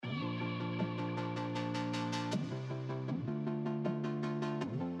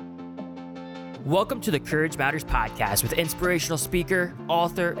Welcome to the Courage Matters podcast with inspirational speaker,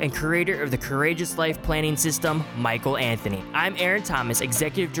 author, and creator of the Courageous Life Planning System, Michael Anthony. I'm Aaron Thomas,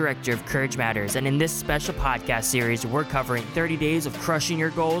 Executive Director of Courage Matters, and in this special podcast series, we're covering 30 days of crushing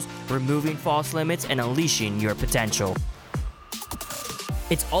your goals, removing false limits, and unleashing your potential.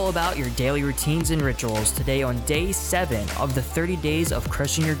 It's all about your daily routines and rituals today on day 7 of the 30 Days of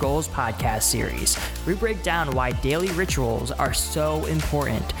Crushing Your Goals podcast series. We break down why daily rituals are so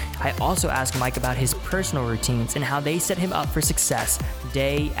important. I also ask Mike about his personal routines and how they set him up for success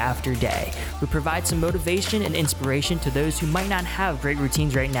day after day. We provide some motivation and inspiration to those who might not have great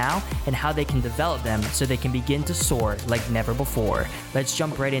routines right now and how they can develop them so they can begin to soar like never before. Let's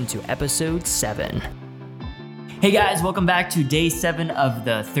jump right into episode 7. Hey guys, welcome back to day 7 of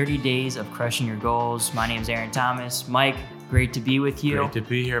the 30 Days of Crushing Your Goals. My name is Aaron Thomas. Mike, great to be with you. Great to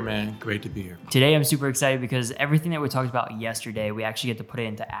be here, man. Great to be here. Today I'm super excited because everything that we talked about yesterday, we actually get to put it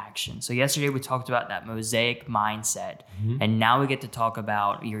into action. So yesterday we talked about that mosaic mindset, and now we get to talk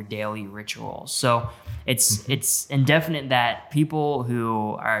about your daily rituals. So it's indefinite that people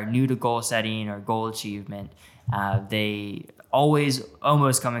who are new to goal setting or goal achievement, they always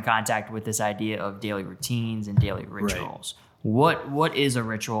almost come in contact with this idea of daily routines and daily rituals. Right. What is a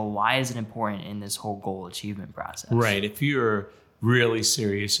ritual? Why is it important in this whole goal achievement process? Right. If you're really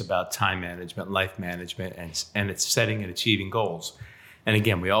serious about time management, life management, and it's setting and achieving goals. And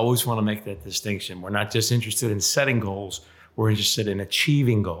again, we always want to make that distinction. We're not just interested in setting goals, we're interested in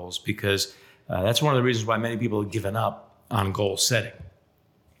achieving goals because that's one of the reasons why many people have given up on goal setting,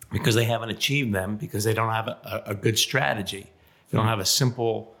 because they haven't achieved them, because they don't have a good strategy. They don't have a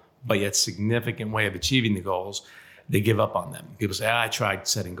simple but yet significant way of achieving the goals. They give up on them. People say, I tried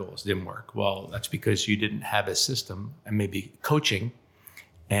setting goals, didn't work. Well, that's because you didn't have a system and maybe coaching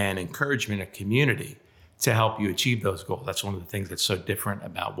and encouragement, a community to help you achieve those goals. That's one of the things that's so different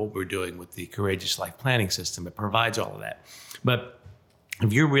about what we're doing with the Courageous Life Planning System. It provides all of that. But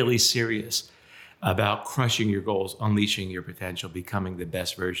if you're really serious about crushing your goals, unleashing your potential, becoming the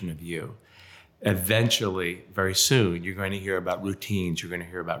best version of you, eventually, very soon, you're going to hear about routines. You're going to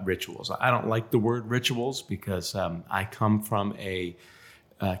hear about rituals. I don't like the word rituals because I come from a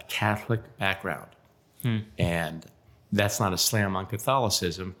Catholic background. And that's not a slam on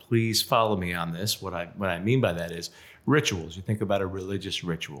Catholicism. Please follow me on this. What I mean by that is rituals. You think about a religious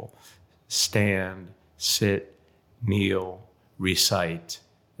ritual. Stand, sit, kneel, recite.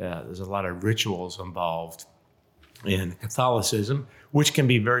 There's a lot of rituals involved in Catholicism, which can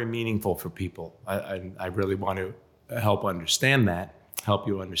be very meaningful for people. I really want to help you understand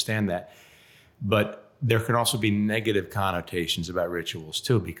that. But there can also be negative connotations about rituals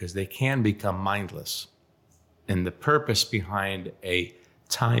too, because they can become mindless. And the purpose behind a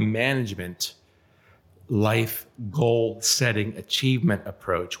time management, life goal setting, achievement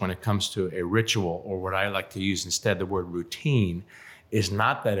approach when it comes to a ritual, or what I like to use instead the word routine, is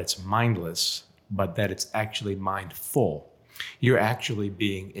not that it's mindless, but that it's actually mindful. You're actually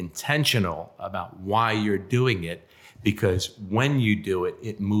being intentional about why you're doing it, because when you do it,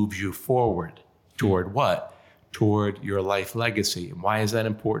 it moves you forward toward what? Toward your life legacy. And why is that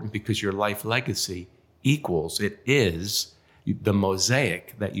important? Because your life legacy is the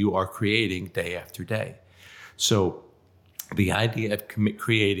mosaic that you are creating day after day. So the idea of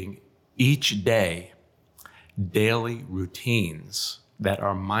creating each day daily routines that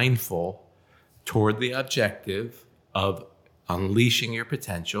are mindful toward the objective of unleashing your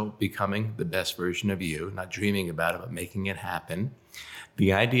potential, becoming the best version of you, not dreaming about it, but making it happen.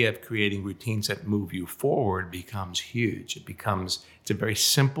 The idea of creating routines that move you forward becomes huge. It's a very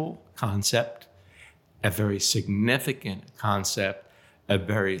simple concept, a very significant concept, a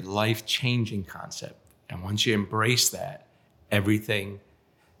very life-changing concept. And once you embrace that, everything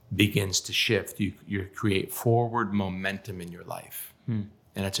begins to shift. You create forward momentum in your life. And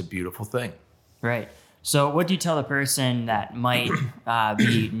that's a beautiful thing. Right. So what do you tell the person that might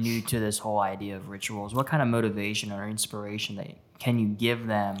be new to this whole idea of rituals? What kind of motivation or inspiration can you give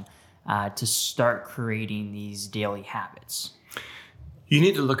them to start creating these daily habits? You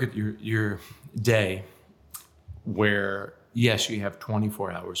need to look at your day where, yes, you have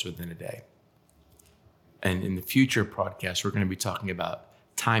 24 hours within a day. And in the future podcast, we're going to be talking about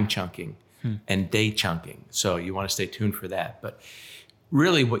time chunking and day chunking. So you want to stay tuned for that. But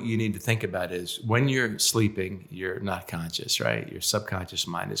really what you need to think about is when you're sleeping, you're not conscious, right? Your subconscious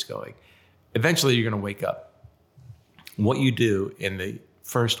mind is going. Eventually, you're going to wake up. What you do in the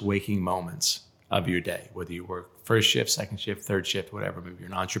first waking moments of your day, whether you work first shift, second shift, third shift, whatever, maybe you're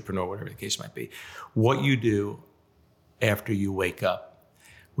an entrepreneur, whatever the case might be, what you do after you wake up,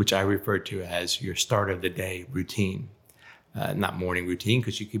 which I refer to as your start of the day routine. not morning routine,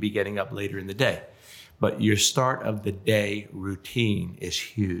 because you could be getting up later in the day. But your start of the day routine is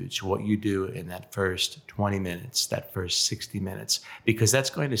huge. What you do in that first 20 minutes, that first 60 minutes, because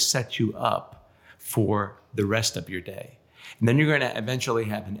that's going to set you up for the rest of your day. And then you're going to eventually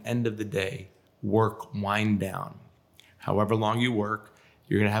have an end of the day work wind down. However long you work,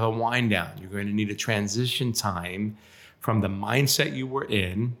 you're going to have a wind down. You're going to need a transition time from the mindset you were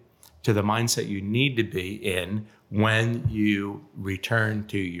in to the mindset you need to be in when you return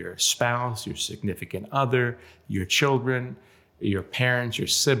to your spouse, your significant other, your children, your parents, your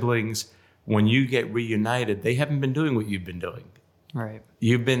siblings. When you get reunited, they haven't been doing what you've been doing. Right.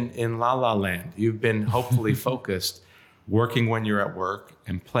 You've been in la la land. You've been hopefully focused, working when you're at work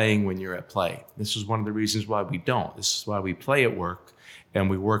and playing when you're at play. This is one of the reasons why we don't. This is why we play at work and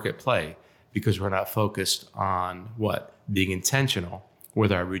we work at play, because we're not focused on what? Being intentional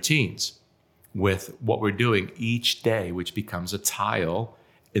with our routines, with what we're doing each day, which becomes a tile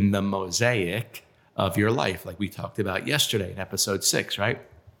in the mosaic of your life, like we talked about yesterday in episode 6, right?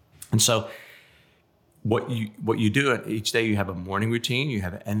 And so what you do each day, you have a morning routine, you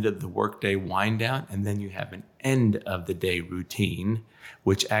have an end of the workday wind down, and then you have an end of the day routine,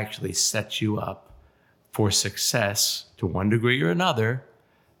 which actually sets you up for success to one degree or another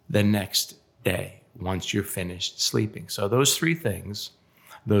the next day once you're finished sleeping. So those three things,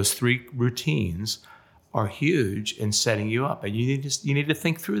 those three routines are huge in setting you up, and you need to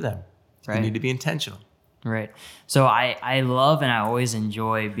think through them. Right. You need to be intentional. Right. So I love and I always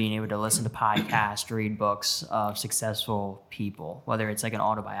enjoy being able to listen to podcasts, read books of successful people, whether it's like an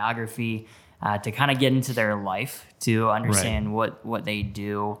autobiography, to kind of get into their life, to understand what they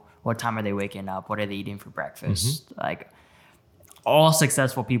do, what time are they waking up, what are they eating for breakfast. Mm-hmm. Like all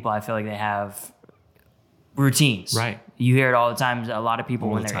successful people, I feel like they have routines. Right. You hear it all the time. A lot of people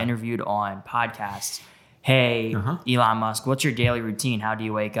when they're interviewed on podcasts, hey, Elon Musk, what's your daily routine? How do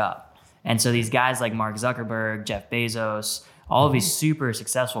you wake up? And so these guys like Mark Zuckerberg, Jeff Bezos, all of these super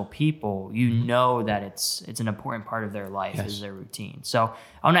successful people, you know that it's an important part of their life is their routine. So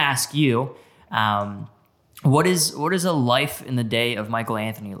I want to ask you, what is a life in the day of Michael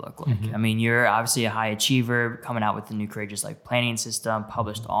Anthony look like? I mean, you're obviously a high achiever, coming out with the new Courageous Life Planning System,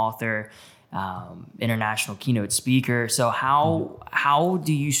 published author, international keynote speaker. So how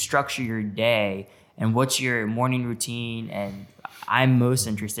do you structure your day, and what's your morning routine? And I'm most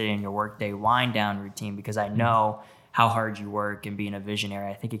interested in your workday wind down routine, because I know how hard you work, and being a visionary,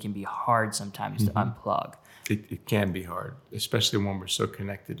 I think it can be hard sometimes to unplug. It can be hard, especially when we're so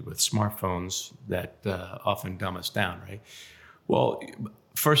connected with smartphones that often dumb us down, right? Well,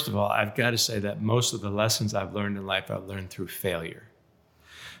 first of all, I've got to say that most of the lessons I've learned in life, I've learned through failure.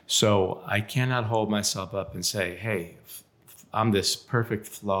 So I cannot hold myself up and say, hey, I'm this perfect,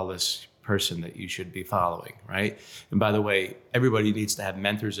 flawless person that you should be following, right? And by the way, everybody needs to have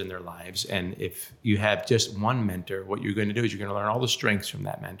mentors in their lives. And if you have just one mentor, what you're going to do is you're going to learn all the strengths from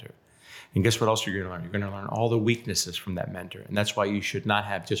that mentor. And guess what else you're going to learn? You're going to learn all the weaknesses from that mentor. And that's why you should not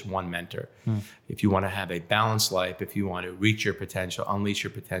have just one mentor. If you want to have a balanced life, if you want to reach your potential, unleash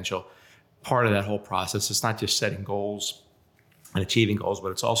your potential, part of that whole process, it's not just setting goals and achieving goals, but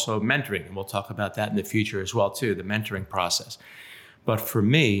it's also mentoring. And we'll talk about that in the future as well, too, the mentoring process. But for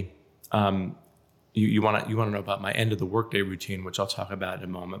me, you want to know about my end of the workday routine, which I'll talk about in a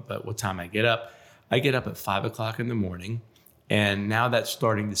moment. But what time I get up at 5 o'clock in the morning, and now that's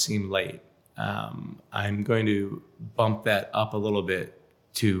starting to seem late. I'm going to bump that up a little bit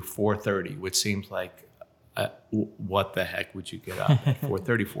to 4:30, which seems like, what the heck would you get up at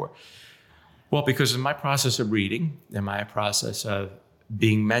 4:30 for? Well, because in my process of reading, in my process of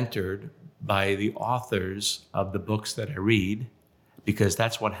being mentored by the authors of the books that I read, because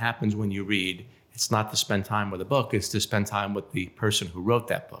that's what happens when you read. It's not to spend time with a book, it's to spend time with the person who wrote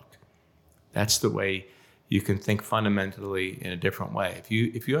that book. That's the way you can think fundamentally in a different way.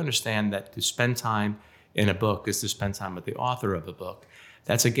 If you understand that to spend time in a book is to spend time with the author of a book,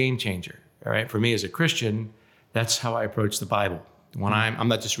 that's a game changer. All right. For me as a Christian, that's how I approach the Bible. When I'm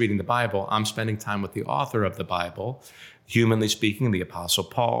not just reading the Bible, I'm spending time with the author of the Bible, humanly speaking, the Apostle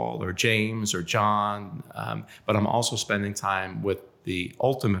Paul or James or John, but I'm also spending time with the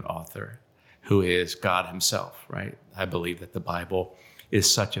ultimate author, who is God himself, right? I believe that the Bible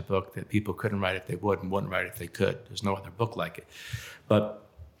is such a book that people couldn't write if they would and wouldn't write if they could. There's no other book like it. But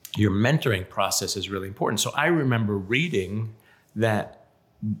your mentoring process is really important. So I remember reading that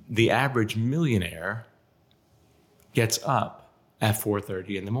the average millionaire gets up at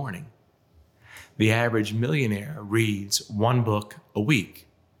 4:30 in the morning. The average millionaire reads one book a week.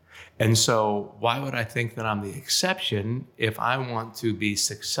 And so why would I think that I'm the exception if I want to be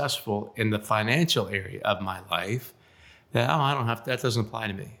successful in the financial area of my life? that, oh, I don't have to, that doesn't apply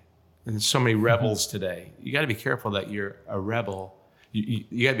to me. And there's so many rebels today. You got to be careful that you're a rebel.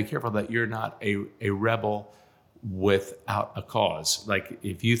 You got to be careful that you're not a rebel without a cause. Like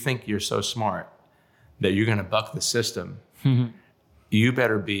if you think you're so smart that you're going to buck the system, you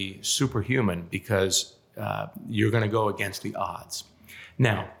better be superhuman because you're going to go against the odds.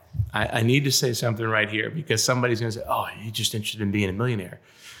 Now, I need to say something right here because somebody's going to say, oh, you're just interested in being a millionaire.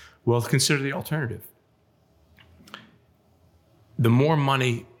 Well, consider the alternative. The more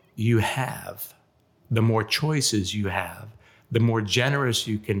money you have, the more choices you have, the more generous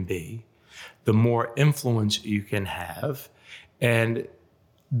you can be, the more influence you can have, and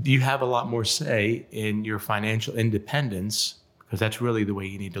you have a lot more say in your financial independence, because that's really the way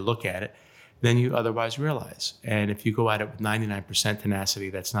you need to look at it, than you otherwise realize. And if you go at it with 99% tenacity,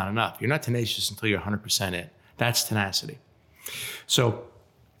 that's not enough. You're not tenacious until you're 100% in. That's tenacity. So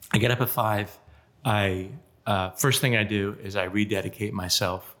I get up at 5. First thing I do is I rededicate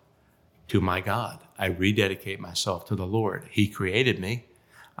myself to my God. I rededicate myself to the Lord. He created me.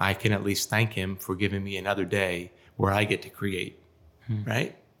 I can at least thank him for giving me another day where I get to create,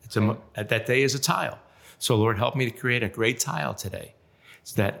 right? That day is a tile. So Lord, help me to create a great tile today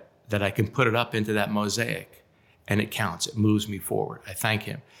so that I can put it up into that mosaic and it counts. It moves me forward. I thank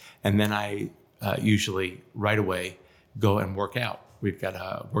him. And then I usually right away go and work out. We've got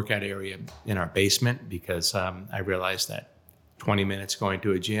a workout area in our basement because I realized that 20 minutes going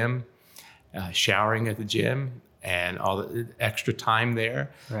to a gym, showering at the gym, and all the extra time there,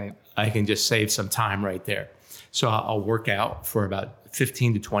 right, I can just save some time right there. So I'll work out for about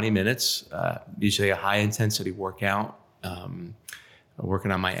 15 to 20 minutes, usually a high intensity workout,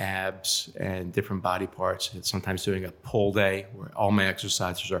 working on my abs and different body parts. Sometimes doing a pull day where all my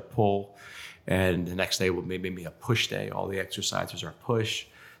exercises are pull. And the next day will maybe be a push day. All the exercises are push.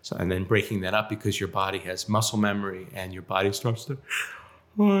 So, and then breaking that up because your body has muscle memory and your body starts to,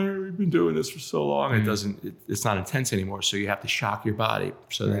 we've been doing this for so long. It's not intense anymore. So you have to shock your body.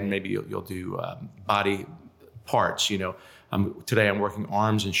 So then maybe you'll do body parts. Today I'm working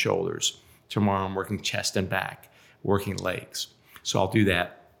arms and shoulders. Tomorrow I'm working chest and back, working legs. So I'll do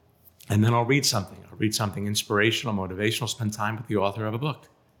that. And then I'll read something. I'll read something inspirational, motivational, spend time with the author of a book.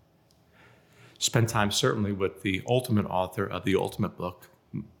 Spend time certainly with the ultimate author of the ultimate book,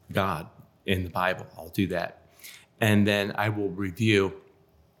 God, in the Bible. I'll do that. And then I will review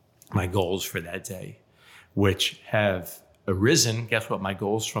my goals for that day, which have arisen. Guess what? My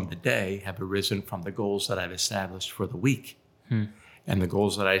goals from the day have arisen from the goals that I've established for the week. And the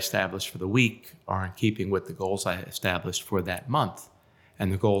goals that I established for the week are in keeping with the goals I established for that month.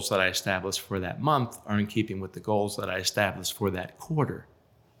 And the goals that I established for that month are in keeping with the goals that I established for that quarter.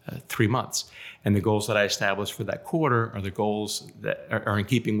 3 months. And the goals that I established for that quarter are the goals that are in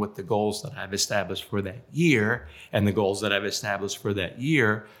keeping with the goals that I've established for that year. And the goals that I've established for that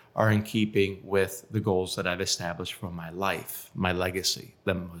year are in keeping with the goals that I've established for my life, my legacy,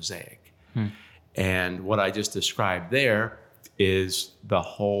 the mosaic. And what I just described there is the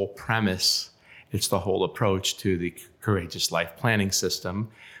whole premise. It's the whole approach to the Courageous Life Planning System,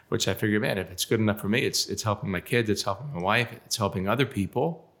 which I figure, man, if it's good enough for me, it's helping my kids, it's helping my wife, it's helping other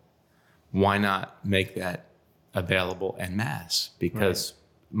people. Why not make that available en masse? Because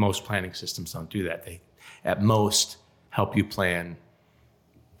most planning systems don't do that. They, at most, help you plan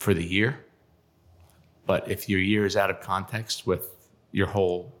for the year. But if your year is out of context with your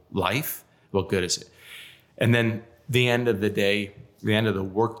whole life, what good is it? And then the end of the day, the end of the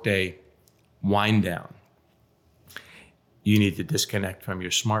workday wind down. You need to disconnect from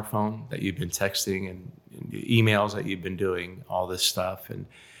your smartphone that you've been texting and emails that you've been doing, all this stuff, and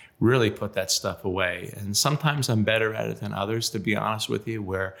really put that stuff away. And sometimes I'm better at it than others, to be honest with you,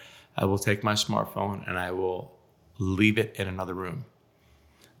 where I will take my smartphone and I will leave it in another room.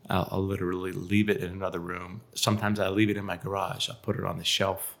 I'll literally leave it in another room. Sometimes I leave it in my garage. I'll put it on the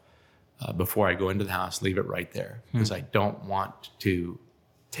shelf before I go into the house, leave it right there, because I don't want to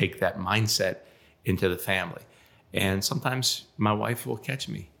take that mindset into the family. And sometimes my wife will catch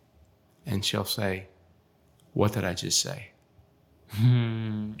me and she'll say, "What did I just say?"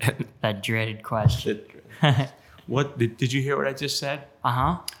 That dreaded question. What did you hear what I just said?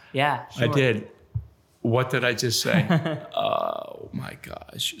 Yeah, sure. I did. What did I just say? Oh my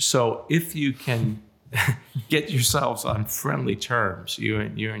gosh. So if you can get yourselves on friendly terms, you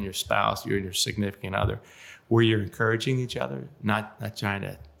and your spouse, you and your significant other, where you're encouraging each other, not trying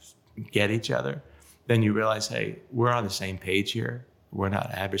to get each other, then you realize, hey, we're on the same page here. We're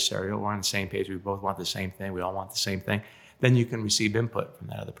not adversarial. We're on the same page. We both want the same thing. We all want the same thing. Then you can receive input from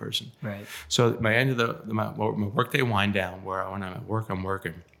that other person. Right. So my end of my workday wind down, where when I'm at work, I'm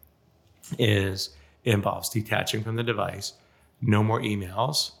working, is It involves detaching from the device, no more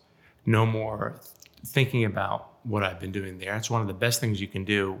emails, no more thinking about what I've been doing there. It's one of the best things you can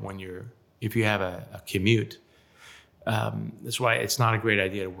do if you have a commute. That's why it's not a great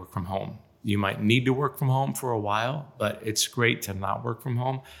idea to work from home. You might need to work from home for a while, but it's great to not work from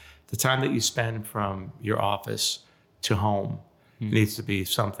home. The time that you spend from your office to home needs to be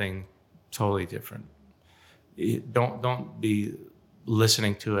something totally different. Don't be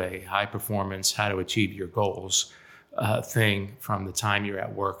listening to a high performance, how to achieve your goals thing from the time you're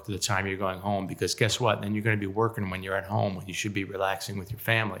at work to the time you're going home, because guess what? Then you're going to be working when you're at home, when you should be relaxing with your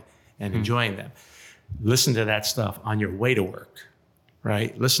family and enjoying them. Listen to that stuff on your way to work,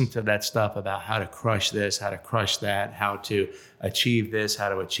 right? Listen to that stuff about how to crush this, how to crush that, how to achieve this, how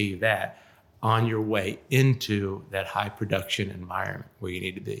to achieve that on your way into that high production environment where you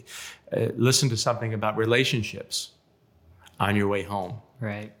need to be. Listen to something about relationships on your way home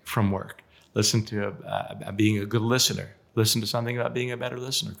from work. Listen to being a good listener. Listen to something about being a better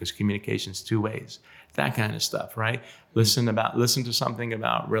listener, because communication is two ways. That kind of stuff, right? Listen to something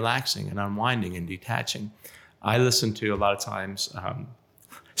about relaxing and unwinding and detaching. I listen to a lot of times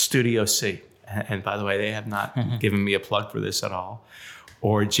Studio C, and by the way, they have not given me a plug for this at all,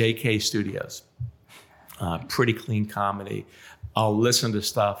 or JK Studios. Pretty clean comedy. I'll listen to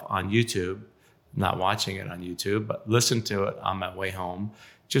stuff on YouTube, not watching it on YouTube, but listen to it on my way home,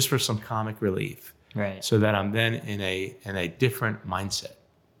 just for some comic relief. Right. So that I'm then in a different mindset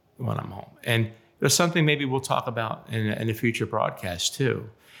when I'm home. And there's something maybe we'll talk about in a future broadcast too,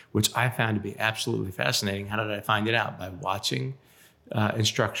 which I found to be absolutely fascinating. How did I find it out? By watching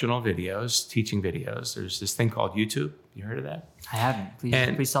instructional videos, teaching videos. There's this thing called YouTube. You heard of that? I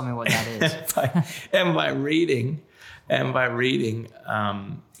haven't. Please tell me what that is. and by reading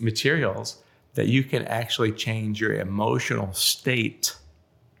materials, that you can actually change your emotional state.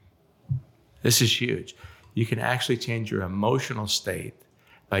 This is huge. You can actually change your emotional state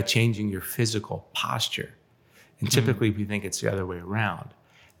by changing your physical posture. And typically we think it's the other way around,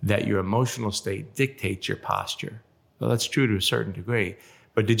 that your emotional state dictates your posture. Well, that's true to a certain degree,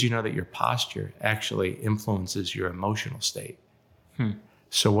 but did you know that your posture actually influences your emotional state?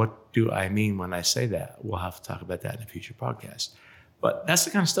 So what do I mean when I say that? We'll have to talk about that in a future podcast. But that's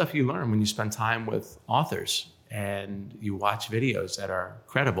the kind of stuff you learn when you spend time with authors and you watch videos that are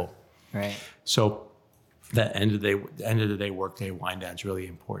credible. Right. So the end of the day workday wind down is really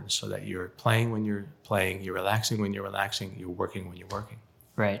important, so that you're playing when you're playing, you're relaxing when you're relaxing, you're working when you're working.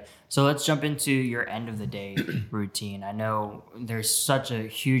 Right. So let's jump into your end of the day routine. I know there's such a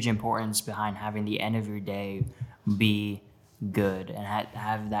huge importance behind having the end of your day be good and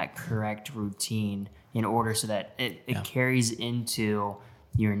have that correct routine in order so that it carries into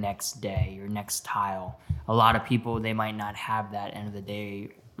your next day, your next tile. A lot of people, they might not have that end of the day.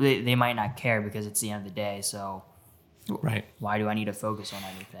 They might not care because it's the end of the day. So right. Why do I need to focus on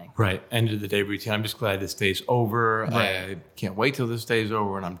anything? Right. End of the day routine. I'm just glad this day's over. Right. I can't wait till this day's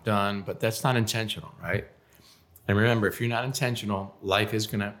over and I'm done. But that's not intentional, right? And remember, if you're not intentional, life is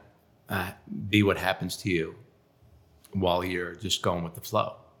going to be what happens to you while you're just going with the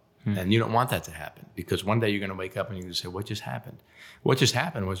flow. And you don't want that to happen, because one day you're going to wake up and you're going to say, what just happened? What just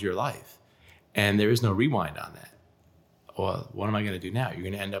happened was your life. And there is no rewind on that. Well, what am I going to do now? You're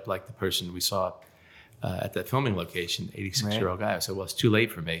going to end up like the person we saw at that filming location, 86-year-old guy. I said, well, it's too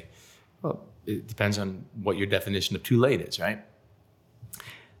late for me. Well, it depends on what your definition of too late is, right?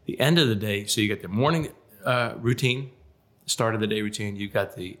 The end of the day, so you get the morning routine, start of the day routine, you've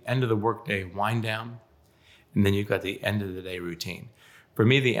got the end of the workday wind down, and then you've got the end of the day routine. For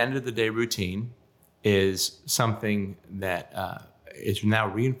me, the end of the day routine is something that is now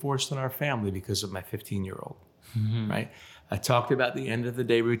reinforced in our family because of my 15-year-old, right? I talked about the end of the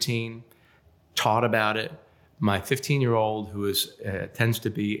day routine, taught about it. My 15-year-old, who tends to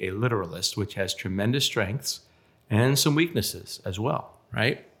be a literalist, which has tremendous strengths and some weaknesses as well,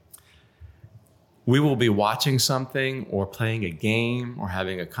 right? We will be watching something or playing a game or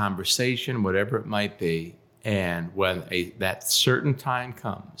having a conversation, whatever it might be. And when that certain time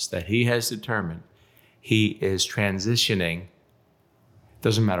comes that he has determined he is transitioning,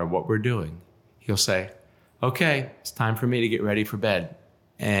 doesn't matter what we're doing, he'll say, okay, it's time for me to get ready for bed.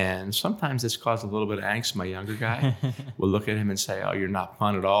 And sometimes it's caused a little bit of angst. My younger guy will look at him and say, oh, you're not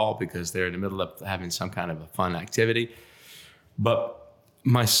fun at all, because they're in the middle of having some kind of a fun activity. But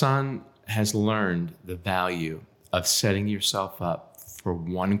my son has learned the value of setting yourself up for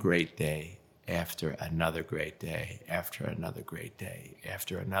one great day after another great day, after another great day,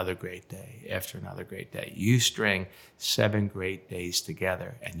 after another great day, after another great day. You string 7 great days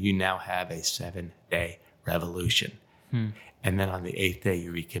together, and you now have a 7-day revolution. And then on the 8th day,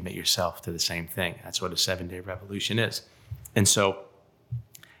 you recommit yourself to the same thing. That's what a 7-day revolution is. And so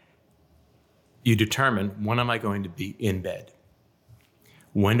you determine, when am I going to be in bed?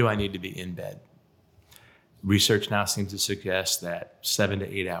 When do I need to be in bed? Research now seems to suggest that 7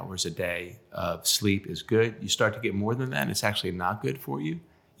 to 8 hours a day of sleep is good. You start to get more than that, it's actually not good for you.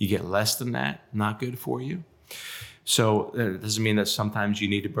 You get less than that, not good for you. So it doesn't mean that sometimes you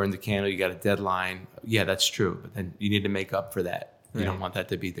need to burn the candle, you got a deadline. Yeah, that's true, but then you need to make up for that. You don't want that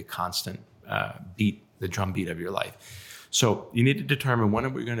to be the constant beat, the drum beat of your life. So you need to determine, when are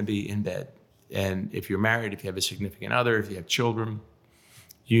we going to be in bed? And if you're married, if you have a significant other, if you have children,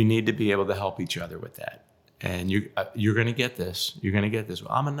 you need to be able to help each other with that. And you're going to get this. You're going to get this.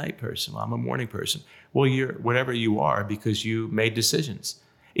 Well, I'm a night person. Well, I'm a morning person. Well, you're whatever you are because you made decisions.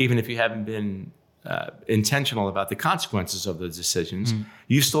 Even if you haven't been intentional about the consequences of those decisions,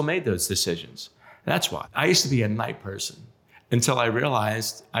 you still made those decisions. That's why. I used to be a night person until I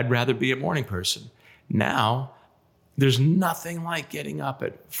realized I'd rather be a morning person. Now, there's nothing like getting up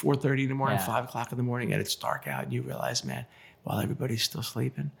at 4:30 in the morning, 5 o'clock in the morning, and it's dark out, and you realize, man, while everybody's still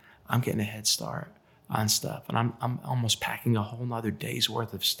sleeping, I'm getting a head start on stuff. And I'm almost packing a whole nother day's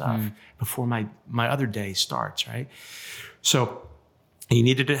worth of stuff before my other day starts, right? So you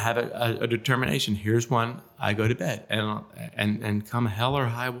needed to have a determination. Here's when I go to bed. And come hell or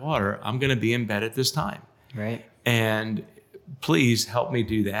high water, I'm going to be in bed at this time. Right. And please help me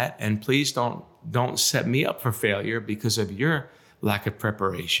do that. And please don't set me up for failure because of your lack of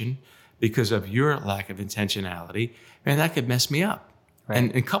preparation, because of your lack of intentionality. Man, that could mess me up.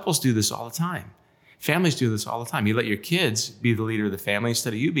 Right. And couples do this all the time. Families do this all the time. You let your kids be the leader of the family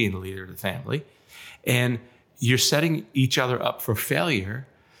instead of you being the leader of the family. And you're setting each other up for failure,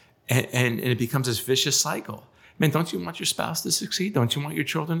 and it becomes this vicious cycle. Man, don't you want your spouse to succeed? Don't you want your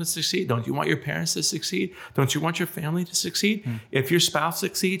children to succeed? Don't you want your parents to succeed? Don't you want your family to succeed? If your spouse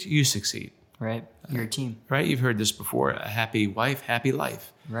succeeds, you succeed. Right. You're a team. Right? You've heard this before. A happy wife, happy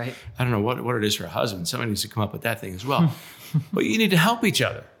life. Right. I don't know what it is for a husband. Somebody needs to come up with that thing as well. But you need to help each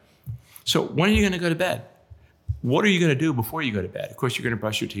other. So when are you going to go to bed? What are you going to do before you go to bed? Of course, you're going to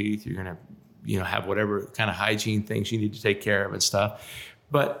brush your teeth. You're going to, have whatever kind of hygiene things you need to take care of and stuff.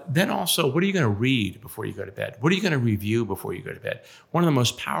 But then also, what are you going to read before you go to bed? What are you going to review before you go to bed? One of the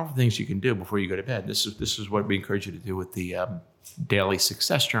most powerful things you can do before you go to bed, this is what we encourage you to do with the Daily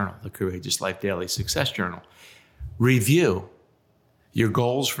Success Journal, the Courageous Life Daily Success Journal. Review your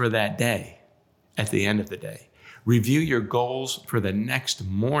goals for that day at the end of the day. Review your goals for the next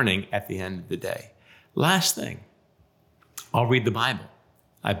morning at the end of the day. Last thing, I'll read the Bible.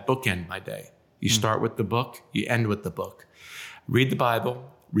 I bookend my day. You start with the book, you end with the book. Read the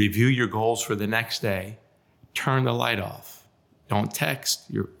Bible, review your goals for the next day, turn the light off. Don't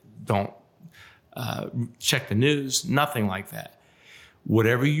text, don't check the news, nothing like that.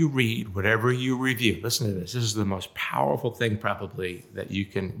 Whatever you read, whatever you review, listen to this. This is the most powerful thing probably that you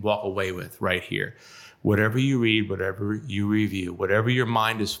can walk away with right here. Whatever you read, whatever you review, whatever your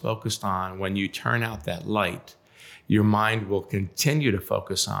mind is focused on, when you turn out that light, your mind will continue to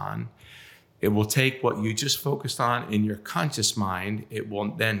focus on. It will take what you just focused on in your conscious mind. It will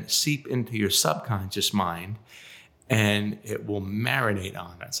then seep into your subconscious mind, and it will marinate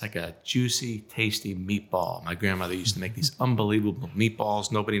on it. It's like a juicy, tasty meatball. My grandmother used to make these unbelievable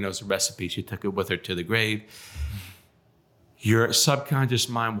meatballs. Nobody knows the recipe. She took it with her to the grave. Your subconscious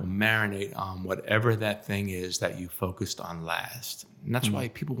mind will marinate on whatever that thing is that you focused on last. And that's why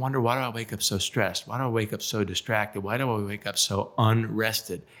people wonder, why do I wake up so stressed? Why do I wake up so distracted? Why do I wake up so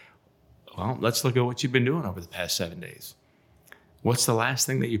unrested? Well, let's look at what you've been doing over the past 7 days. What's the last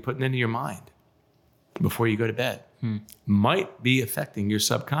thing that you're putting into your mind before you go to bed? Might be affecting your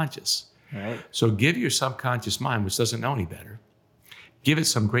subconscious. Right. So give your subconscious mind, which doesn't know any better, give it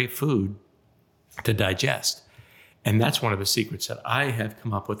some great food to digest. And that's one of the secrets that I have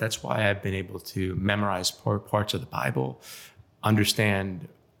come up with. That's why I've been able to memorize parts of the Bible, understand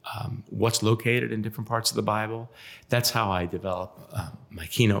what's located in different parts of the Bible. That's how I develop my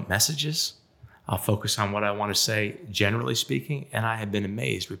keynote messages. I'll focus on what I want to say, generally speaking, and I have been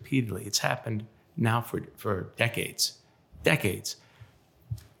amazed repeatedly. It's happened now for decades.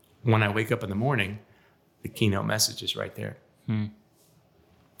 When I wake up in the morning, the keynote message is right there.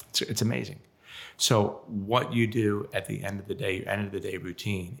 It's amazing. So what you do at the end of the day, your end of the day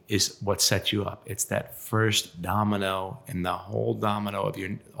routine, is what sets you up. It's that first domino in the whole domino of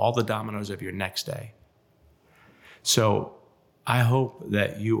all the dominoes of your next day. So I hope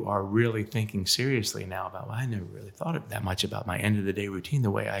that you are really thinking seriously now about, well, I never really thought that much about my end of the day routine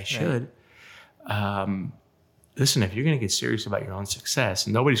the way I should. Right. listen, if you're going to get serious about your own success,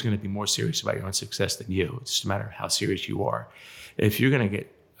 nobody's going to be more serious about your own success than you. It's just a matter of how serious you are. If you're going to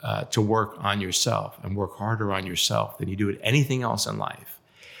get to work on yourself and work harder on yourself than you do at anything else in life,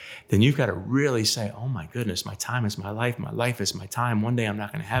 then you've got to really say, oh my goodness, my time is my life is my time. One day I'm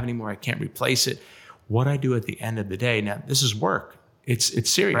not going to have anymore. I can't replace it. What I do at the end of the day, now this is work. It's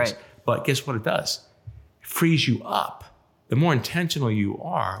serious, right. But guess what it does? It frees you up. The more intentional you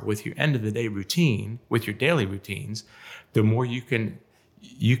are with your end of the day routine, with your daily routines, the more you can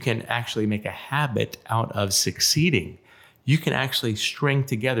actually make a habit out of succeeding. You can actually string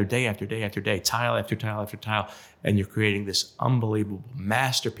together day after day after day, tile after tile after tile, and you're creating this unbelievable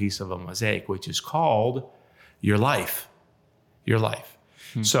masterpiece of a mosaic, which is called your life. Your life.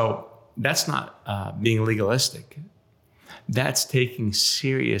 So that's not being legalistic. That's taking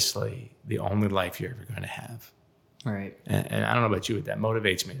seriously the only life you're ever going to have. Right. And I don't know about you, but that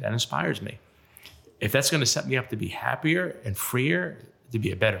motivates me. That inspires me. If that's going to set me up to be happier and freer, to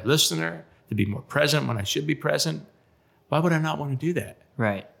be a better listener, to be more present when I should be present, why would I not want to do that?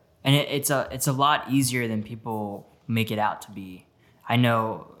 Right. And it's a lot easier than people make it out to be. I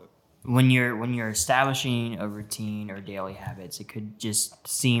know when you're establishing a routine or daily habits, it could just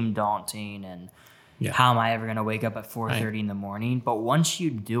seem daunting and how am I ever going to wake up at 4:30 in the morning? But once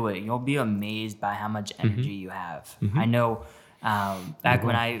you do it, you'll be amazed by how much energy you have. I know back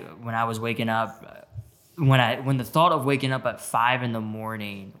when I was waking up, when the thought of waking up at 5 in the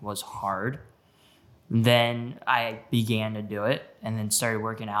morning was hard, then I began to do it and then started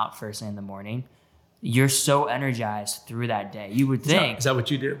working out first thing in the morning. You're so energized through that day. You would think... Is that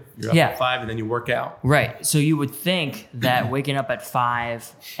what you do? You're up at 5 and then you work out? Right. So you would think that waking up at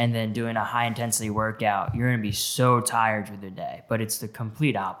 5 and then doing a high intensity workout, you're going to be so tired through the day. But it's the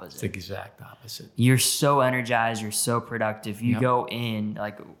complete opposite. It's the exact opposite. You're so energized. You're so productive. You go in,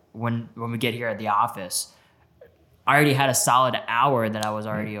 like when we get here at the office, I already had a solid hour that I was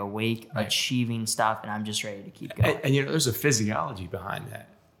already awake, achieving stuff, and I'm just ready to keep going. And there's a physiology behind that.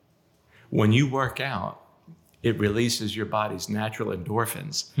 When you work out, it releases your body's natural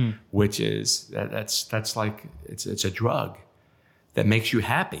endorphins, which is that's like it's a drug that makes you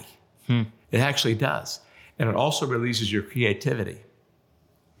happy. It actually does, and it also releases your creativity.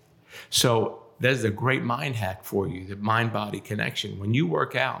 So there's a great mind hack for you, the mind-body connection. When you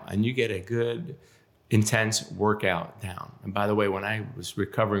work out and you get a good, intense workout down. And by the way, when I was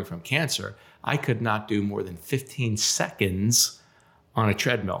recovering from cancer, I could not do more than 15 seconds on a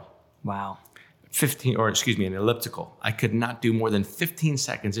treadmill. Wow. An elliptical. I could not do more than 15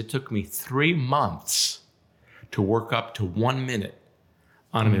 seconds. It took me 3 months to work up to 1 minute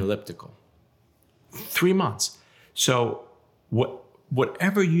on an elliptical. 3 months. So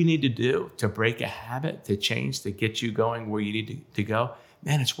whatever you need to do to break a habit, to change, to get you going where you need to go,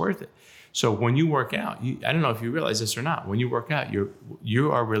 man, it's worth it. So when you work out, I don't know if you realize this or not, when you work out,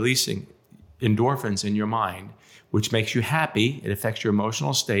 you are releasing endorphins in your mind, which makes you happy. It affects your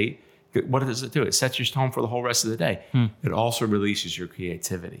emotional state. What does it do? It sets your tone for the whole rest of the day. It also releases your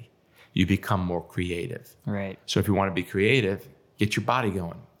creativity. You become more creative. Right. So if you want to be creative, get your body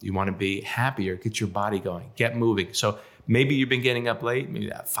going. You want to be happier, get your body going, get moving. So maybe you've been getting up late,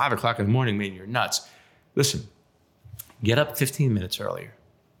 maybe at 5 o'clock in the morning, maybe you're nuts. Listen, get up 15 minutes earlier.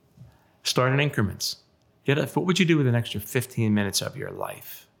 Start in increments. Get up. What would you do with an extra 15 minutes of your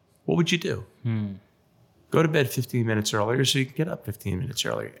life? What would you do? Go to bed 15 minutes earlier so you can get up 15 minutes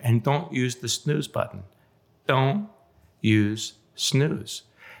earlier. And don't use the snooze button. Don't use snooze.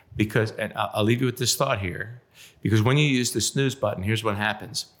 And I'll leave you with this thought here. Because when you use the snooze button, here's what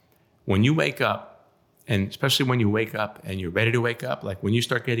happens. When you wake up, and especially when you wake up and you're ready to wake up, like when you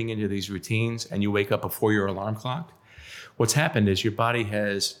start getting into these routines and you wake up before your alarm clock, what's happened is your body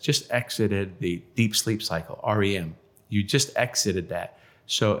has just exited the deep sleep cycle, REM. You just exited that.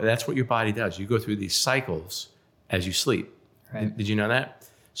 So that's what your body does. You go through these cycles as you sleep. Right. Did you know that?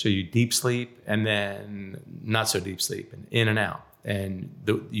 So you deep sleep and then not so deep sleep and in and out. And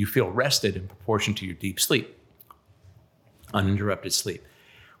you feel rested in proportion to your deep sleep, uninterrupted sleep.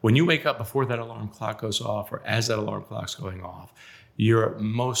 When you wake up before that alarm clock goes off or as that alarm clock's going off, you're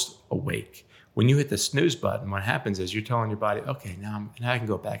most awake. When you hit the snooze button, what happens is you're telling your body, okay, now I can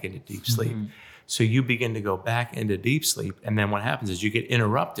go back into deep sleep. So you begin to go back into deep sleep. And then what happens is you get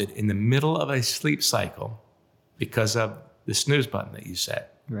interrupted in the middle of a sleep cycle because of the snooze button that you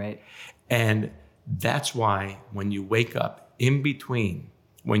set. Right. And that's why when you wake up in between,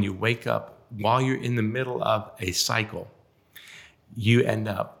 when you wake up while you're in the middle of a cycle, you end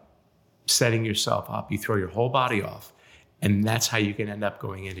up setting yourself up. You throw your whole body off. And that's how you can end up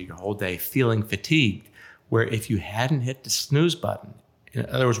going into your whole day feeling fatigued, where if you hadn't hit the snooze button, in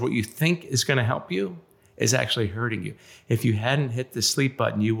other words, what you think is going to help you is actually hurting you. If you hadn't hit the sleep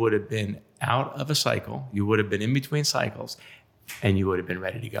button, you would have been out of a cycle. You would have been in between cycles, and you would have been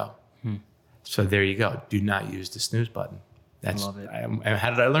ready to go. So there you go. Do not use the snooze button. I love it. How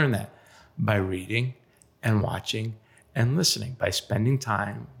did I learn that? By reading and watching and listening, by spending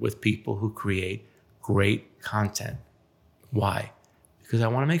time with people who create great content. Why? Because I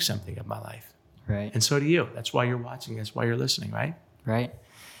want to make something of my life. Right. And so do you. That's why you're watching. That's why you're listening, right? Right.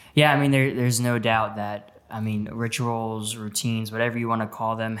 Yeah, I mean, there's no doubt that, rituals, routines, whatever you want to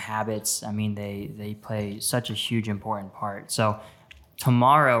call them, habits, they play such a huge important part. So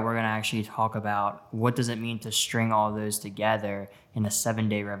tomorrow we're going to actually talk about what does it mean to string all those together in a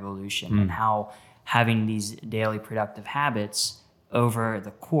 7-day revolution, and how having these daily productive habits over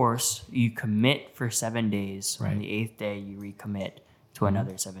the course, you commit for 7 days. Right. On the 8th day, you recommit to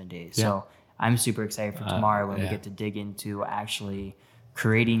another 7 days. Yeah. So I'm super excited for tomorrow when we get to dig into actually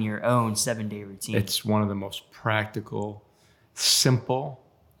creating your own 7-day routine. It's one of the most practical, simple,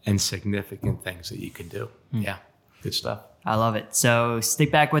 and significant things that you can do. Yeah, good stuff. I love it. So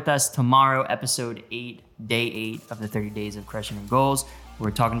stick back with us tomorrow, episode 8, day 8 of the 30 Days of Crushing Your Goals.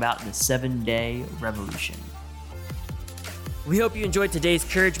 We're talking about the 7-day revolution. We hope you enjoyed today's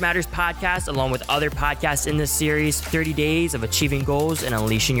Courage Matters podcast, along with other podcasts in this series, 30 Days of Achieving Goals and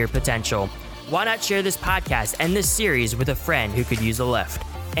Unleashing Your Potential. Why not share this podcast and this series with a friend who could use a lift?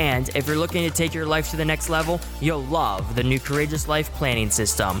 And if you're looking to take your life to the next level, you'll love the new Courageous Life Planning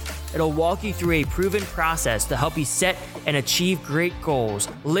System. It'll walk you through a proven process to help you set and achieve great goals,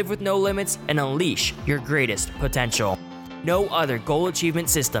 live with no limits, and unleash your greatest potential. No other goal achievement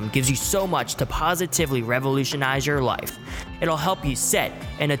system gives you so much to positively revolutionize your life. It'll help you set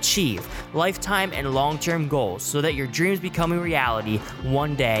and achieve lifetime and long-term goals so that your dreams become a reality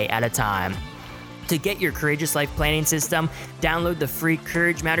one day at a time. To get your Courageous Life Planning System, download the free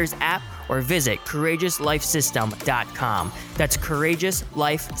Courage Matters app or visit CourageousLifeSystem.com. That's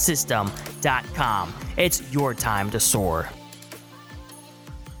CourageousLifeSystem.com. It's your time to soar.